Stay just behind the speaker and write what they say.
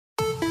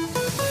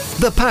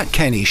The Pat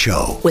Kenny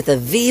Show with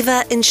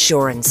Aviva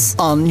Insurance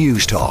on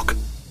News Talk.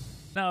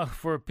 Now,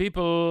 for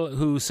people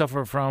who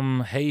suffer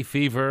from hay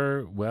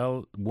fever,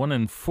 well, 1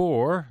 in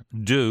 4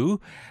 do,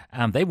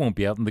 and they won't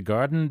be out in the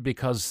garden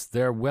because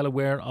they're well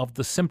aware of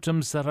the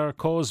symptoms that are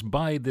caused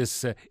by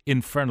this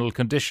infernal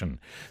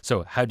condition.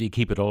 So how do you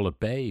keep it all at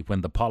bay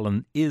when the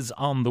pollen is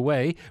on the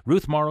way?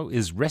 Ruth Marrow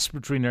is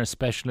respiratory nurse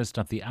specialist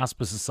at the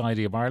Asthma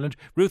Society of Ireland.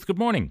 Ruth, good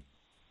morning.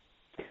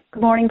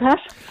 Good morning, Pat.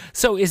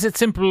 So is it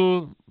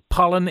simple?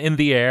 Pollen in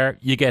the air,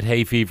 you get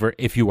hay fever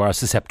if you are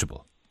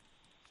susceptible?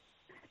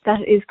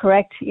 That is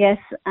correct, yes.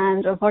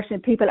 And unfortunately,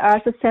 people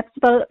are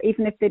susceptible,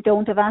 even if they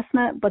don't have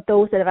asthma, but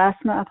those that have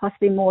asthma are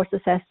possibly more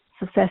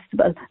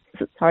susceptible.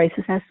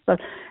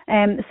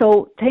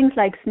 So things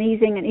like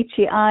sneezing and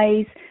itchy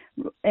eyes,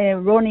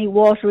 runny,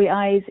 watery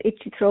eyes,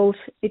 itchy throat,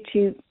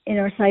 itchy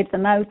inner side of the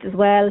mouth as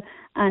well,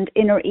 and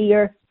inner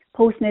ear,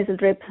 postnasal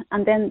drip,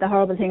 and then the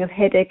horrible thing of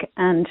headache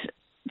and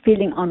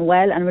feeling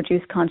unwell and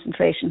reduced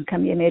concentration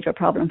can be a major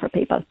problem for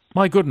people.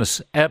 My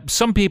goodness.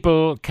 Some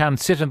people can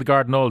sit in the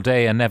garden all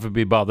day and never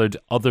be bothered.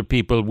 Other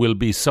people will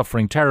be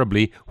suffering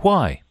terribly.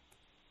 Why?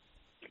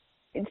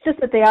 It's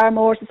just that they are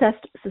more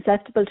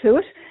susceptible to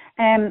it.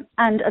 And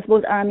I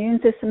suppose our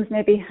immune systems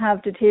maybe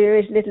have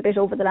deteriorated a little bit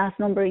over the last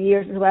number of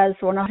years as well,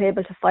 so we're not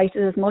able to fight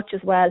it as much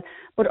as well.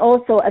 But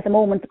also at the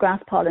moment, the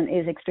grass pollen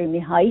is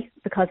extremely high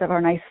because of our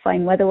nice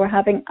fine weather we're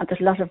having. And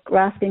there's a lot of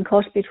grass being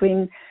cut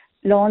between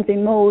lawns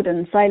being mowed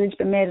and silage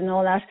being made and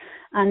all that,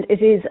 and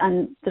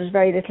there's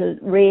very little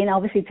rain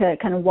obviously to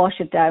kind of wash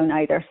it down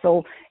either.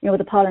 So,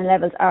 the pollen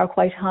levels are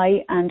quite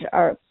high and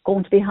are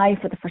going to be high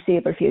for the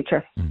foreseeable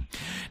future.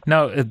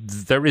 Now,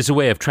 there is a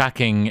way of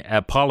tracking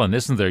pollen,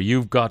 isn't there?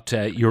 You've got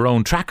your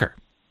own tracker.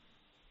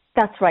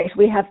 That's right.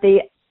 We have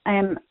the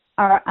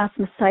our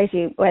Asthma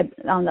Society web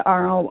on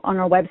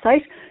our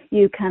website.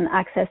 You can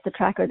access the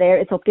tracker there.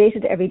 It's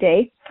updated every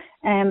day.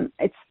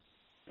 It's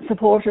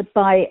supported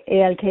by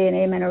ALK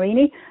and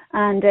Menarini,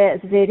 and as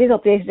I say, it is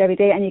updated every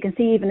day, and you can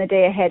see even a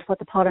day ahead what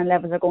the pollen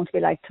levels are going to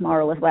be like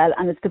tomorrow as well,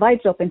 and it's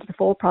divided up into the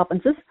 4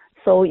 provinces,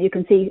 so you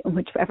can see in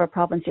whichever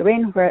province you're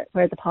in where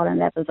the pollen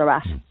levels are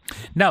at.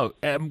 Now,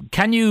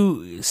 can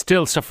you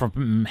still suffer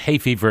from hay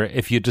fever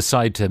if you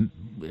decide to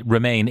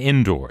remain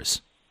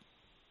indoors?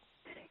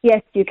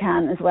 Yes, you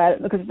can as well,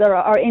 because there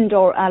are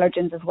indoor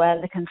allergens as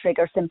well that can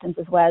trigger symptoms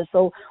as well.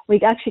 So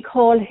we actually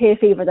call hay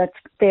fever that's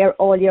there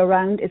all year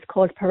round. It's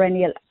called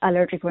perennial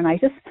allergic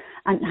rhinitis,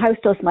 and house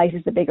dust mite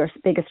is the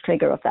biggest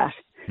trigger of that.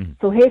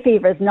 So hay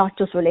fever is not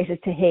just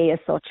related to hay as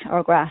such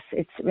or grass.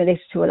 It's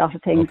related to a lot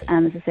of things. Okay.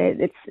 And as I say,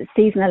 it's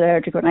seasonal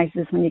allergic rhinitis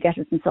is when you get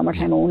it in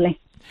summertime only.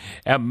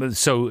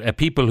 So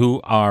people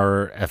who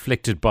are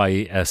afflicted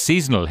by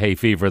seasonal hay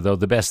fever, though,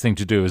 the best thing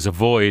to do is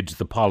avoid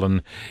the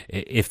pollen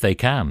if they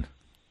can.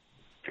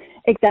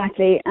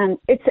 Exactly, and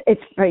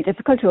it's very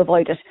difficult to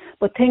avoid it.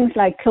 But things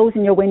like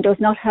closing your windows,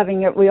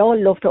 we all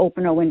love to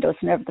open our windows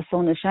whenever the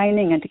sun is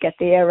shining and to get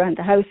the air around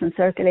the house and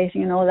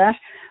circulating and all that.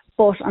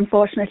 But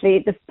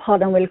unfortunately, the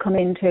pollen will come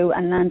into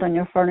and land on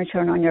your furniture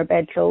and on your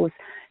bedclothes.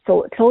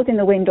 So closing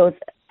the windows,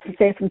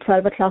 say from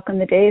 12 o'clock in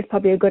the day, is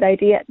probably a good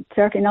idea.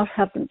 Certainly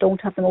don't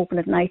have them open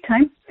at night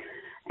time.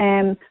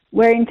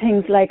 Wearing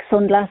things like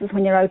sunglasses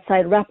when you're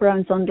outside,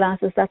 wraparound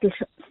sunglasses, that'll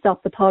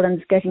stop the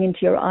pollens getting into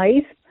your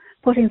eyes.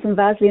 Putting some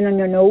Vaseline on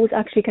your nose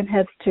actually can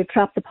help to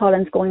trap the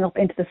pollens going up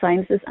into the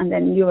sinuses, and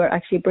then you are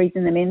actually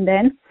breathing them in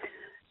then.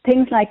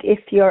 Things like if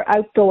you're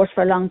outdoors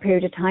for a long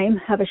period of time,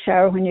 have a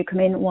shower when you come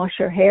in, wash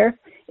your hair.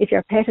 If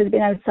your pet has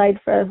been outside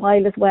for a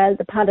while as well,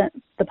 the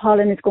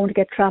pollen is going to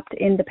get trapped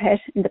in the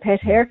pet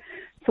hair.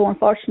 So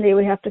unfortunately,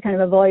 we have to kind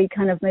of avoid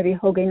maybe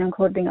hugging and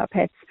cuddling our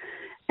pets.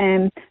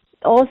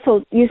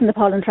 Also, using the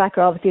pollen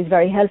tracker obviously is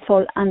very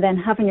helpful, and then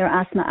having your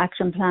asthma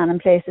action plan in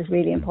place is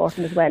really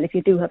important as well if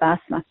you do have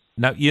asthma.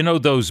 Now,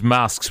 those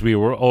masks we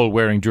were all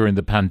wearing during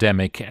the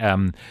pandemic,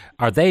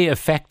 are they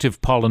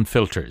effective pollen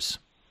filters?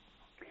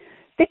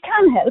 They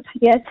can help,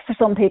 yes, for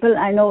some people.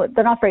 I know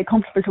they're not very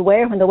comfortable to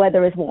wear when the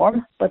weather is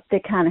warm, but they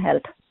can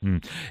help.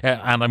 And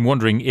I'm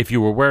wondering, if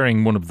you were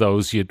wearing one of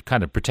those, you'd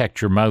kind of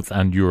protect your mouth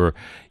and your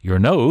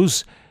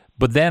nose,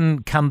 but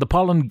then can the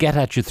pollen get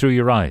at you through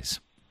your eyes?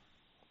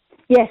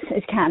 Yes,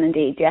 it can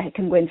indeed. Yeah, it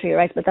can go in through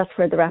your eyes, but that's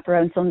where the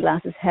wraparound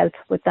sunglasses help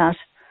with that.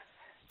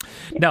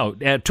 Now,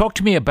 talk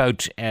to me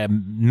about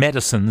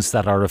medicines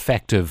that are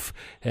effective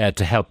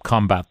to help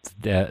combat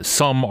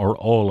some or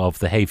all of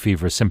the hay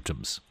fever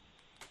symptoms.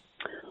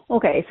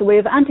 Okay, so we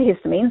have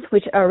antihistamines,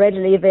 which are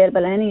readily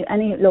available in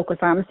any local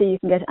pharmacy. You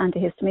can get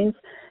antihistamines.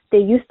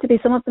 These used to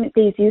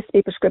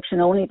be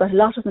prescription only, but a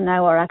lot of them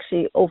now are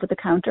actually over the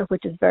counter,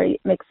 which is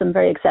makes them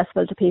very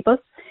accessible to people.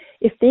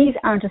 If these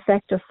aren't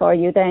effective for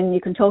you, then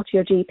you can talk to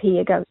your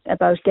GP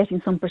about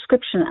getting some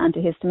prescription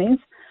antihistamines,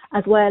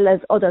 as well as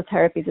other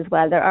therapies as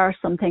well. There are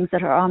some things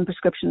that are on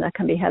prescription that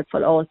can be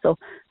helpful also.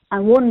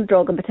 And one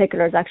drug in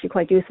particular is actually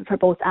quite useful for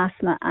both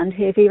asthma and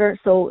hay fever,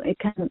 so it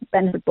can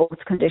benefit both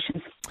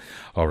conditions.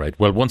 All right.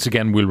 Well, once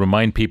again, we'll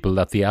remind people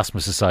that the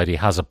Asthma Society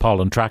has a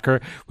pollen tracker,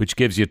 which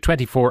gives you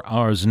 24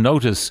 hours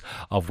notice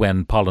of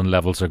when pollen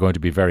levels are going to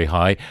be very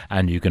high,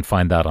 and you can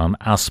find that on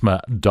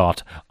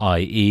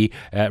asthma.ie.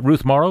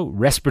 Ruth Marrow,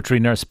 respiratory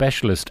nurse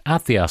specialist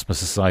at the Asthma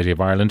Society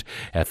of Ireland,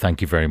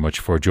 thank you very much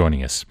for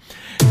joining us.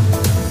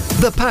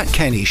 The Pat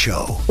Kenny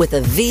Show. With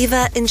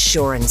Aviva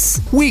Insurance.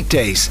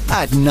 Weekdays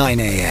at 9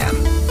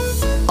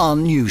 a.m.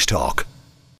 on News Talk.